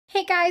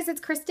Hey guys, it's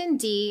Kristen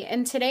D,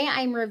 and today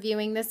I'm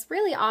reviewing this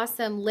really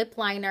awesome lip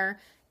liner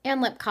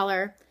and lip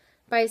color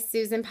by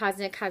Susan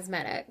Posnick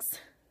Cosmetics.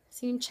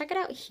 So you can check it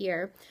out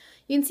here.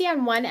 You can see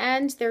on one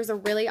end there's a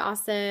really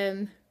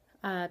awesome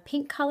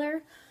pink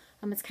color.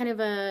 It's kind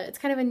of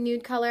a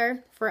nude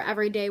color for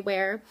everyday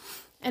wear.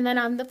 And then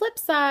on the flip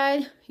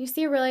side, you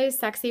see a really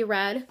sexy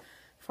red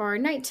for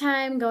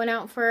nighttime, going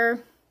out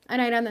for a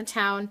night on the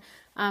town,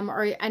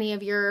 or any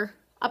of your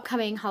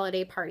upcoming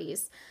holiday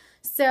parties.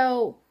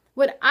 So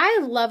what I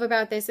love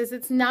about this is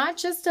it's not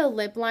just a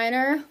lip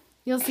liner.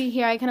 You'll see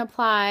here I can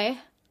apply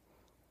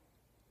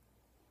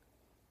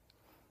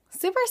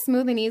super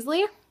smooth and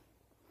easily.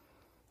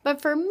 But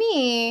for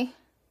me,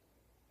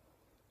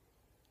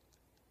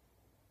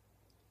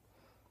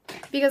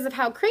 because of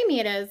how creamy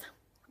it is,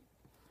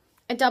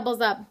 it doubles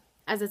up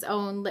as its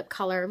own lip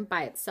color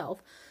by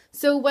itself.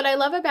 So what I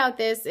love about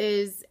this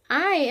is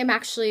I am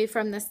actually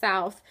from the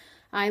South.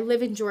 I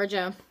live in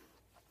Georgia,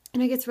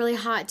 and it gets really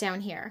hot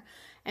down here.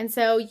 And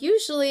so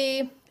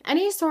usually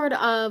any sort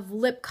of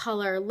lip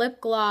color, lip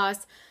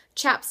gloss,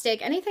 chapstick,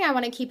 anything I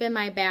want to keep in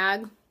my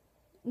bag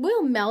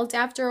will melt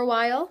after a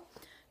while.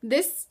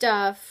 This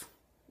stuff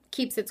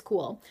keeps it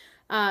cool.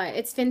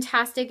 It's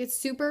fantastic. It's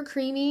super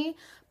creamy,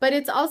 but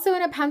it's also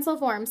in a pencil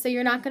form, so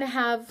you're not going to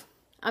have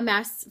a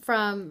mess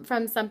from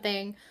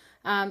something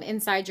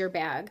inside your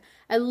bag.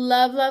 I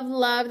love, love,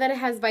 love that it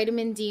has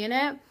vitamin D in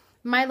it.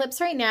 My lips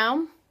right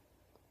now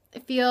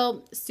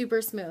feel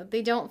super smooth.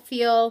 They don't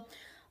feel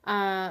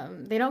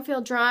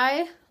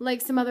dry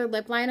like some other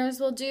lip liners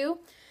will do,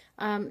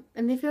 and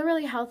they feel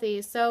really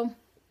healthy. So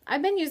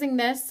I've been using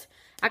this.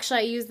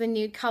 Actually, I use the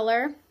nude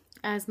color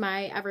as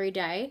my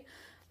everyday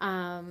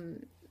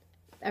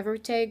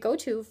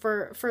go-to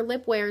for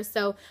lip wear.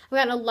 So I've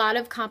gotten a lot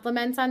of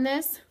compliments on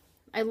this.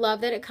 I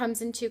love that it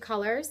comes in 2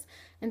 colors,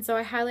 and so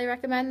I highly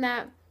recommend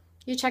that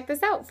you check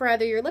this out for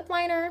either your lip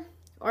liner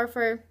or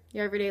for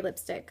your everyday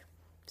lipstick.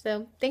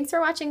 So thanks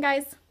for watching,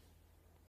 guys.